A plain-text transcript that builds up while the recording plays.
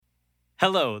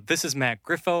Hello, this is Matt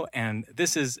Griffo, and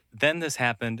this is Then This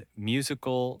Happened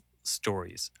Musical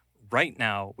Stories. Right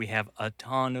now, we have a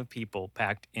ton of people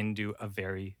packed into a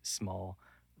very small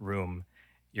room.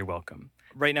 You're welcome.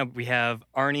 Right now, we have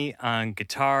Arnie on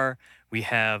guitar. We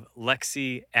have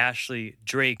Lexi, Ashley,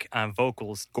 Drake on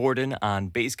vocals, Gordon on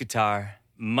bass guitar,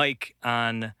 Mike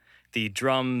on the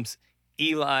drums,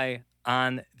 Eli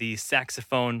on the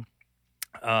saxophone,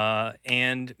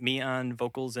 and me on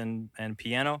vocals and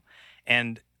piano.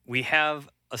 And we have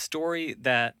a story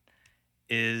that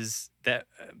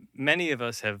many of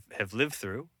us have lived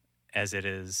through, as it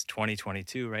is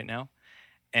 2022 right now.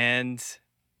 And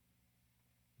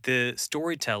the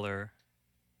storyteller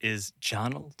is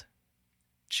Jonald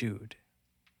Jude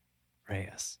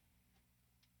Reyes.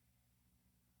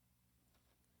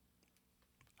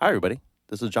 Hi, everybody.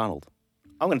 This is Jonald.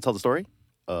 I'm going to tell the story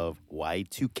of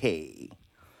Y2K.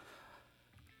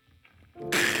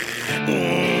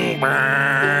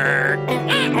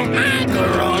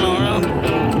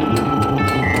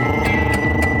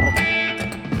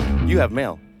 You have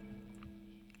mail.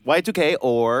 Y2K,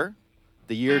 or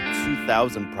the year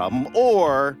 2000 problem,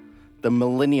 or the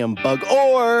millennium bug,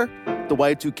 or the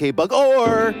Y2K bug,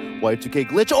 or Y2K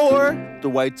glitch, or the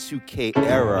Y2K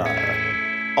error.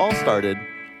 All started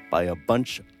by a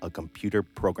bunch of computer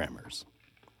programmers.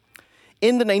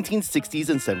 In the 1960s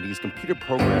and 70s, computer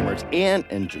programmers and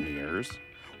engineers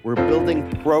were building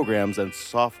programs and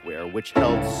software which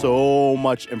held so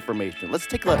much information. Let's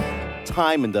take a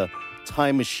time in the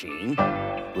time machine.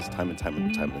 Let's time in the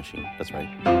time machine. That's right.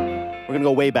 We're going to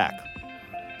go way back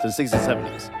to the 60s and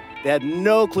 70s. They had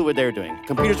no clue what they were doing.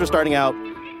 Computers were starting out.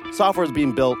 Software was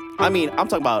being built. I'm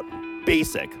talking about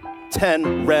basic.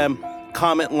 10 rem,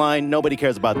 comment line. Nobody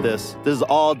cares about this. This is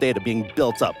all data being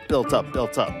built up.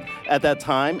 At that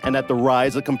time, and at the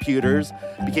rise of computers,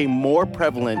 became more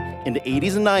prevalent in the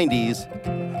 80s and 90s,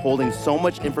 holding so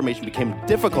much information became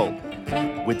difficult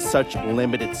with such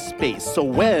limited space. So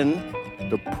when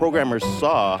the programmers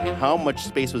saw how much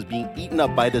space was being eaten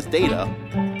up by this data,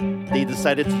 they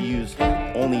decided to use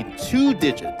only 2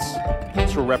 digits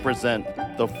to represent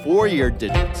the 4-year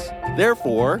digits.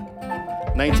 Therefore,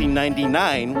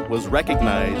 1999 was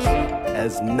recognized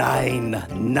as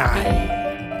 9-9.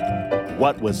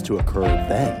 What was to occur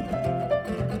then?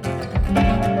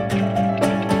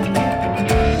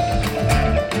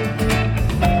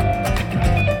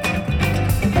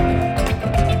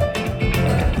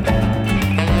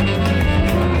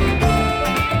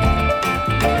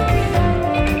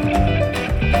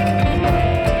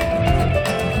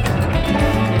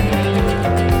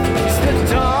 It's the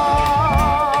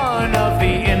dawn of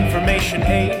the information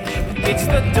age. It's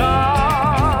the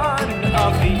dawn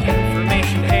of the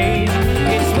information age.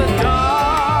 It's the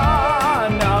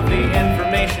dawn of the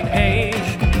information age.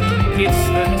 It's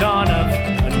the dawn of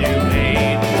a new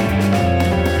age.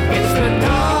 It's the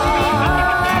dawn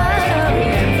of the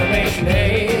information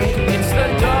age. It's the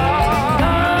dawn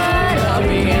of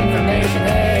the information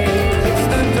age. It's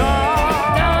the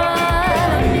dawn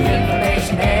of the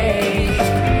information age.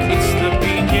 It's the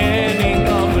beginning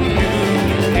of a new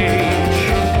age.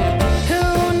 Who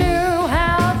knew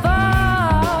how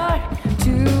far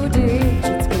 2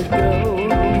 digits could go?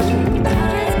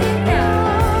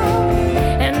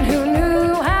 And who knew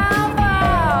how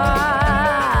far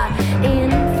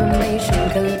information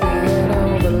could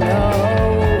overload?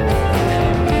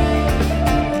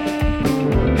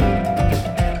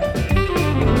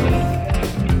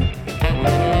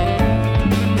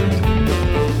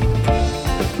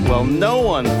 Well, no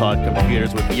one thought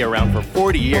computers would be around for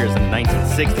 40 years in the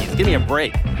 1960s. Give me a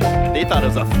break. They thought it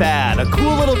was a fad, a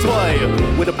cool little toy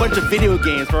with a bunch of video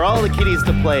games for all the kiddies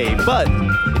to play. But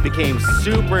it became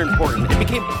super important. It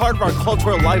became part of our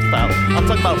cultural lifestyle. I'm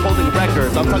talking about holding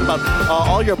records. I'm talking about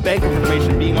all your bank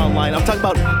information being online. I'm talking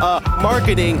about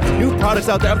marketing, new products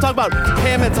out there. I'm talking about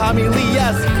Pam and Tommy Lee.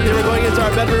 Yes, they were going into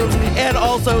our bedrooms and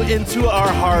also into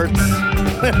our hearts.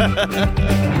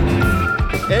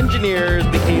 Engineers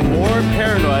became more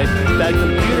paranoid that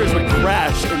computers would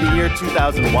crash in the year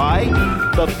 2000. Why?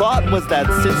 The thought was that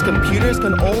since computers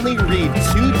can only read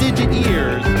 2-digit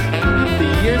years,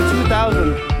 the year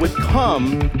 2000 would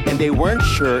come and they weren't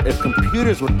sure if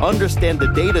computers would understand the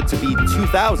data to be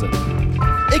 2000.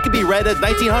 It could be read as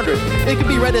 1900. It could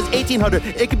be read as 1800.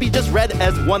 It could be just read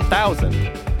as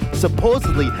 1000.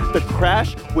 Supposedly, the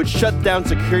crash would shut down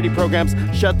security programs,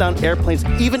 shut down airplanes,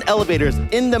 even elevators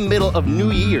in the middle of New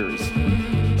Year's.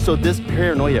 So this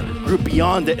paranoia grew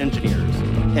beyond the engineers,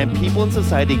 and people in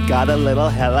society got a little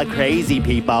hella crazy,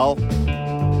 people.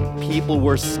 People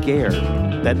were scared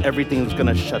that everything was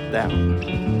gonna shut down.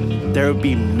 there would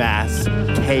be mass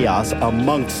chaos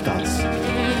amongst us.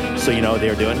 So you know what they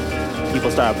were doing?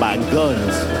 People started buying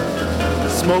guns,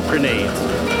 smoke grenades,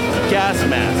 gas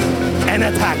masks, and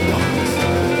attack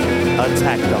dogs.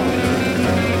 Attack dogs.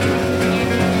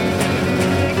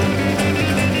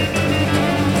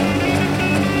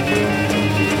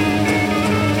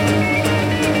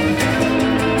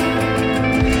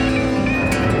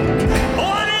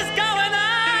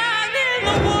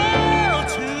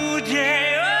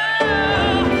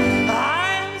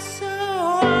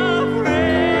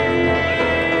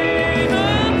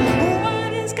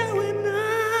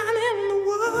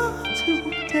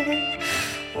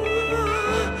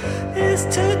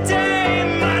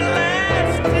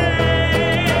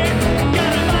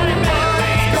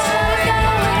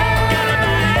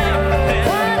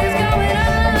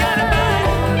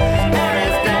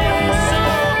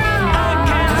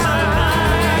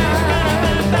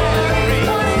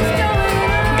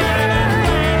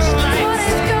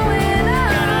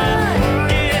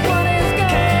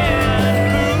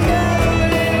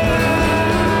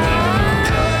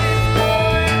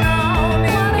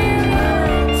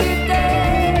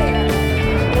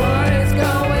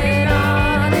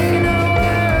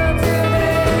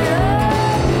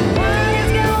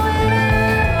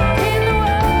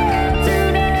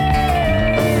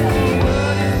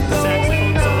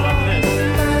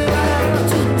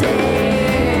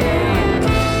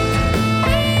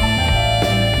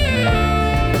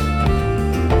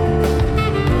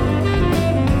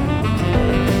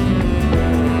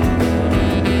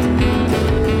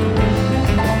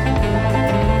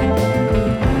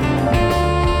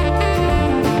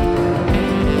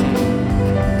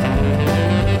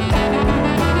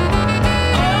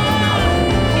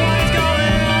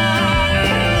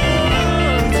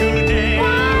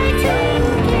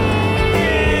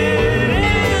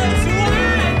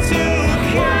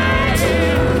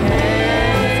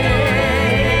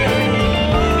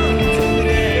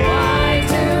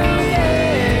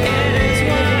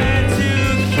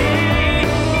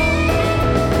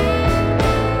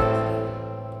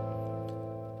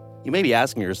 You may be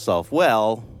asking yourself,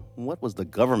 well, what was the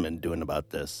government doing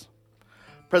about this?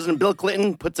 President Bill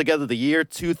Clinton put together the Year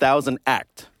 2000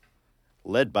 Act,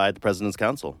 led by the President's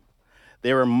Council.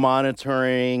 They were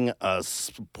monitoring,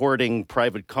 supporting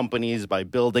private companies by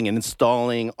building and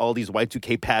installing all these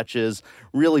Y2K patches,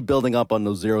 really building up on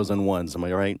those zeros and ones. Am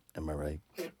I right? Am I right?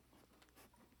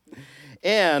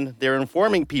 And they're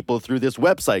informing people through this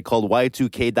website called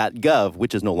y2k.gov,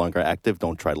 which is no longer active.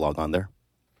 Don't try to log on there.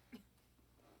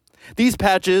 These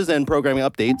patches and programming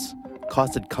updates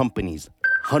costed companies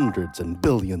hundreds and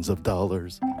billions of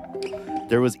dollars.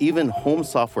 There was even home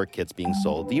software kits being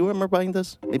sold. Do you remember buying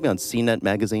this? Maybe on CNET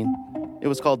magazine? It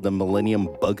was called the Millennium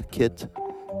Bug Kit.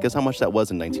 Guess how much that was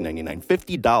in 1999?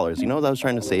 $50. You know what I was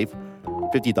trying to save?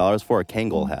 $50 for a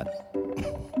Kangol hat.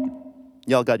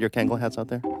 Y'all got your Kangol hats out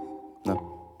there?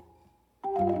 No.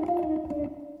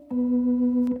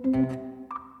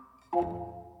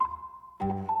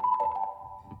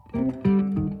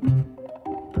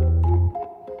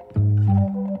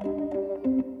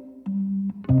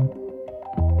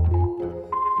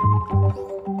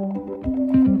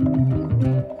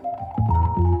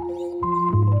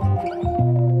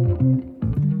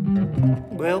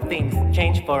 Will things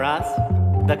change for us,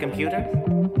 the computers?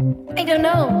 I don't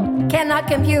know. Cannot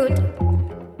compute.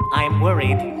 I'm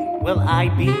worried. Will I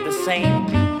be the same?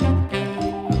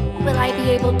 Will I be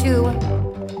able to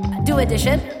do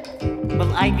addition?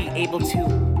 Will I be able to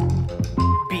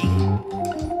be?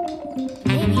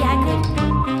 Maybe I could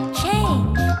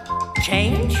change.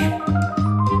 Change?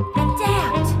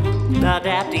 Adapt.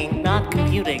 Adapting, not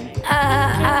computing.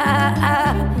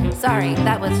 Sorry,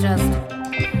 that was just...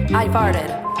 I farted.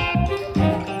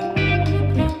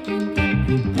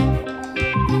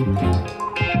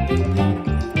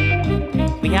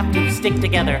 We have to stick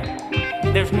together.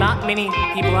 There's not many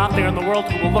people out there in the world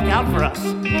who will look out for us.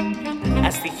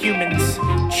 As the humans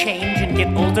change and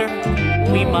get older,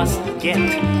 we must get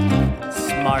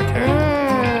smarter.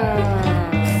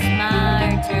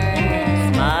 Smarter.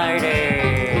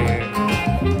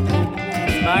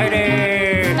 Smarter.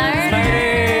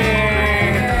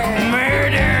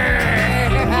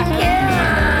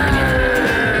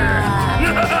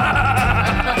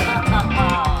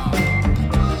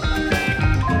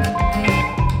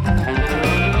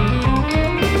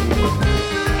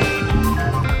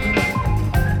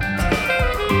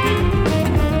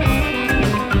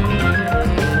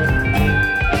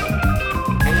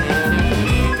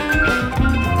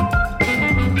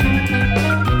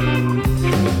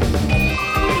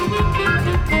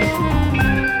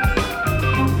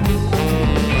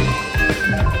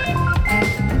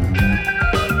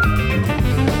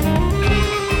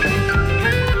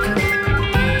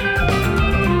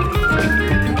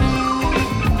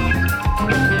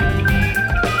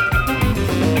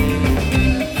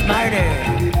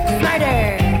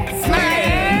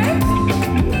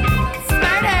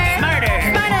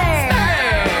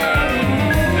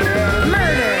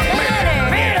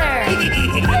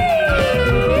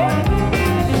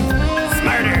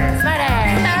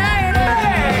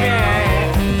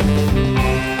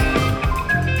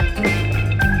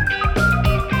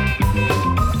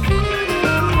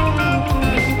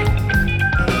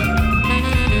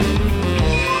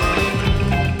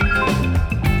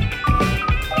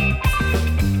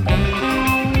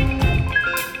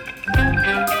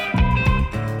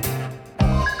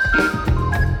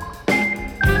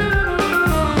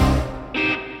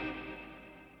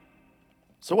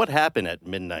 So what happened at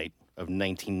midnight of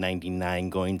 1999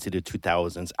 going to the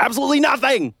 2000s? Absolutely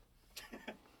nothing!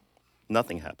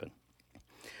 Nothing happened.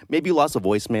 Maybe you lost a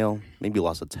voicemail. Maybe you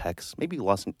lost a text. Maybe you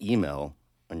lost an email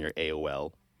on your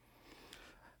AOL.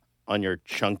 On your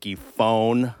chunky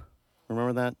phone.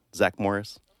 Remember that? Zach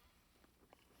Morris?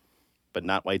 But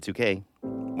not Y2K.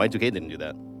 Y2K didn't do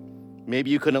that.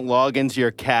 Maybe you couldn't log into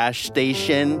your cash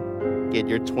station, get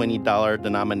your $20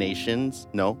 denominations.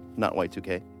 No, not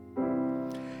Y2K.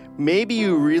 Maybe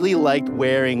you really liked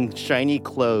wearing shiny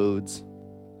clothes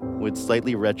with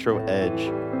slightly retro edge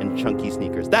and chunky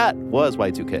sneakers. That was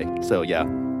Y2K. So yeah,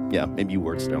 maybe you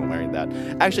were still wearing that.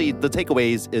 Actually, the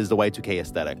takeaways is the Y2K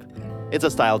aesthetic. It's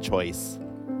a style choice.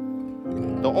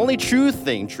 The only true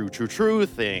thing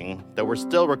that we're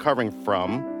still recovering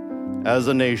from as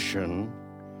a nation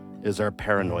is our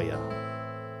paranoia.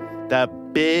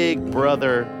 That big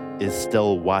brother is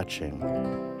still watching.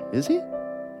 Is he?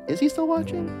 Is he still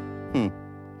watching?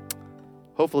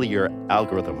 Hopefully your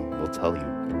algorithm will tell you.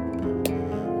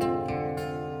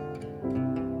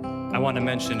 I want to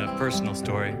mention a personal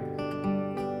story.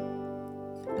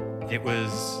 It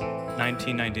was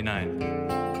 1999.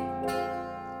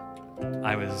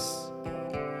 I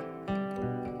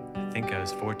think I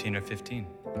was 14 or 15.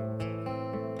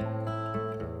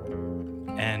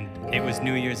 And it was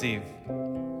New Year's Eve.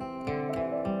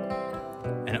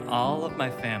 And all of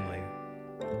my family,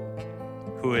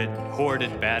 who had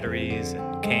hoarded batteries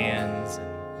and cans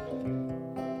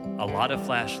and a lot of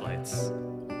flashlights,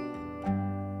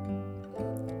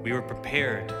 we were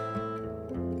prepared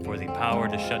for the power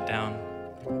to shut down.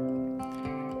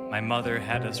 My mother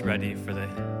had us ready for the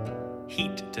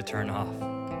heat to turn off.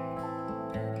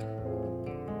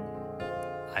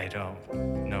 I don't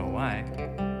know why,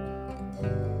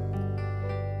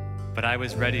 but I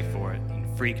was ready for it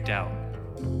and freaked out.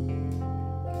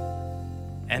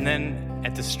 And then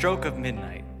at the stroke of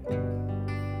midnight,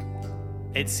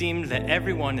 it seemed that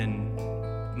everyone in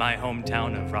my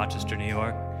hometown of Rochester, New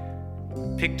York,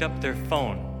 picked up their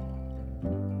phone,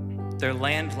 their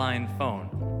landline phone,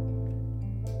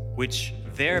 which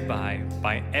thereby,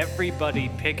 by everybody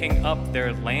picking up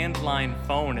their landline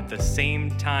phone at the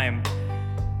same time,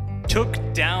 took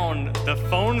down the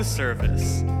phone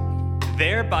service,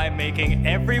 thereby making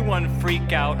everyone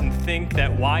freak out and think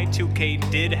that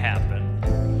Y2K did happen.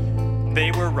 They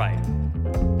were right.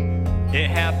 It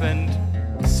happened.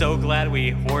 So glad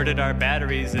we hoarded our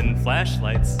batteries and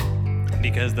flashlights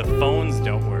because the phones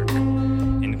don't work.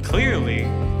 And clearly,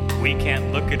 we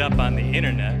can't look it up on the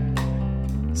internet.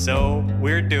 So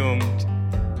we're doomed,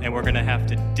 and we're gonna have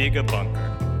to dig a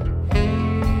bunker.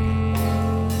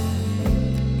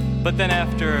 But then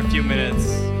after a few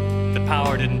minutes, the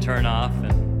power didn't turn off,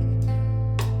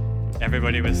 and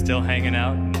everybody was still hanging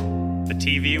out, and the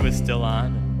TV was still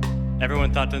on.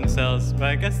 Everyone thought to themselves, well,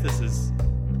 I guess this is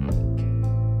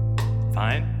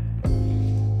fine.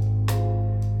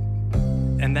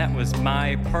 And that was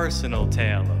my personal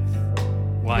tale of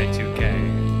Y2K.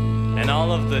 And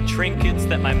all of the trinkets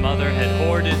that my mother had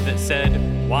hoarded that said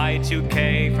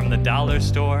Y2K from the dollar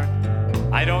store.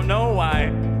 I don't know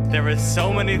why there were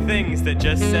so many things that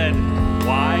just said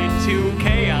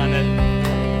Y2K on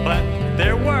it, but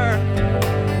there were.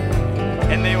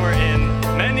 And they were in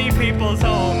many people's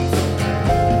homes.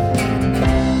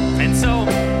 And so,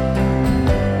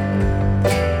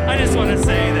 I just want to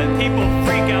say that people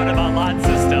freak out about lots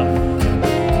of stuff.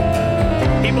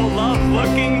 People love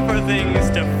looking for things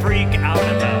to freak out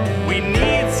about. We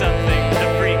need something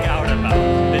to freak out about,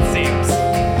 it seems.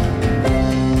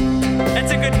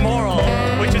 That's a good moral,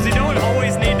 which is you don't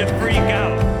always need to freak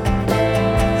out.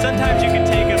 Sometimes you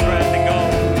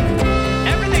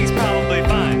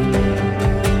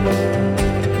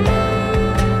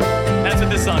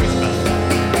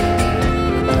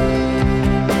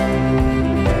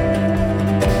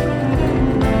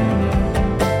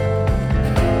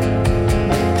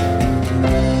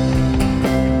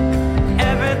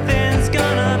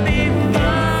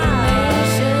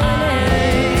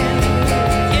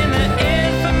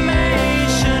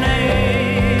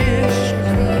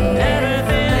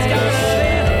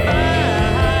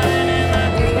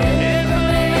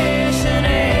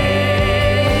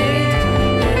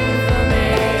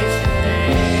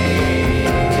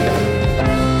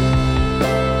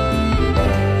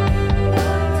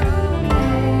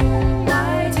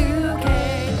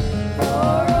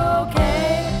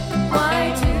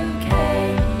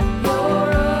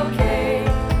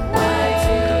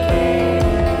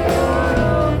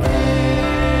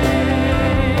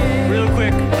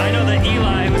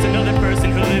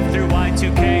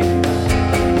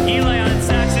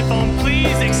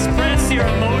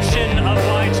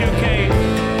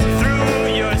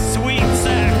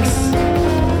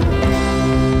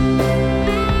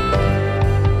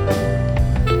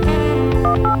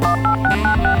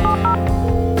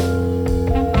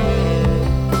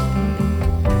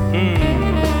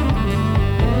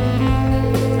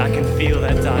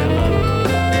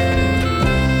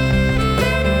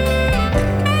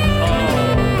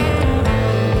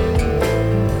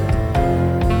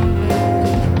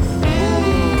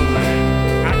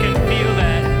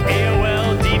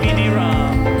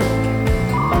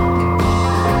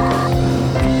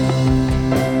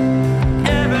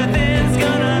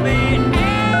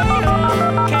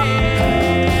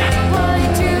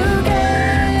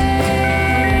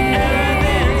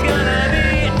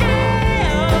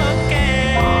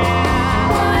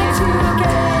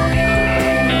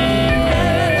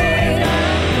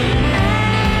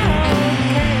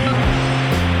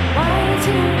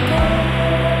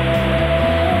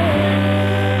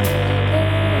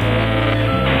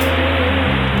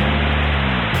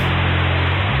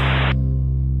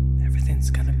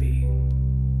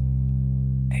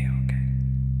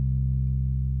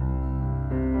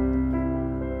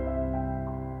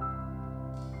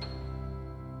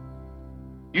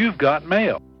You've got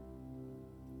mail.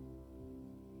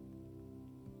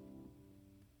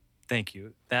 Thank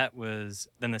you. That was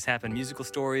Then This Happened Musical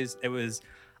Stories. It was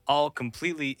all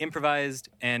completely improvised.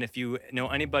 And if you know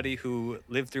anybody who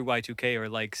lived through Y2K or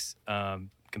likes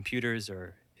computers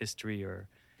or history or,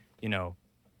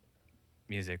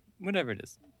 music, whatever it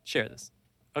is, share this.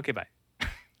 Okay, bye.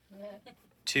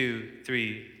 2,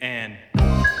 3, and...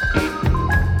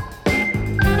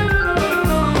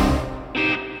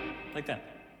 like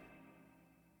that.